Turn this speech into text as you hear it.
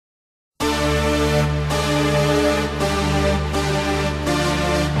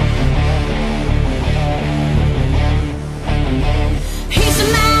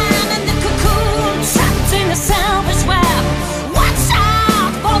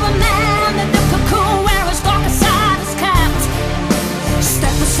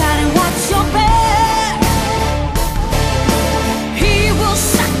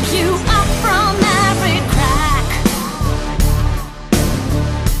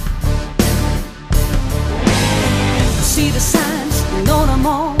signs, you know them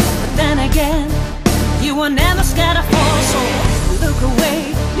all. But then again, you were never scared of fall. So look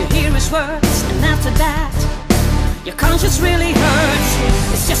away, you hear his words, and after that, your conscience really hurts.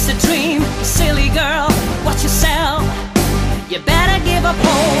 It's just a dream, you silly girl, watch yourself. You better give up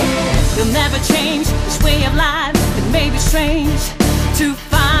hope. You'll never change this way of life. It may be strange to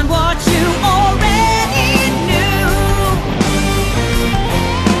find what you already knew.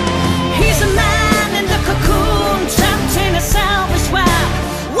 He's a man in the cocoon, trapped in a selfish web.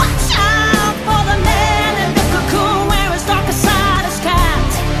 Watch out for the man in the cocoon, where his darker side is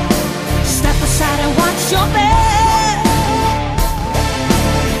kept. Step aside and watch your back.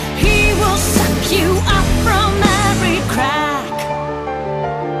 He will suck you up from every crack.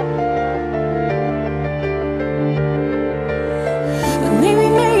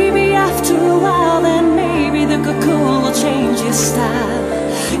 After a while, then maybe the cocoon will change its style.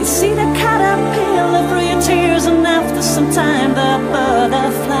 You see the caterpillar through your tears, and after some time the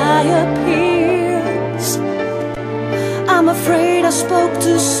butterfly appears. I'm afraid I spoke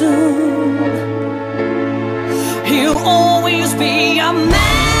too soon. He'll always be a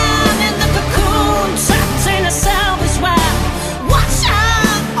man.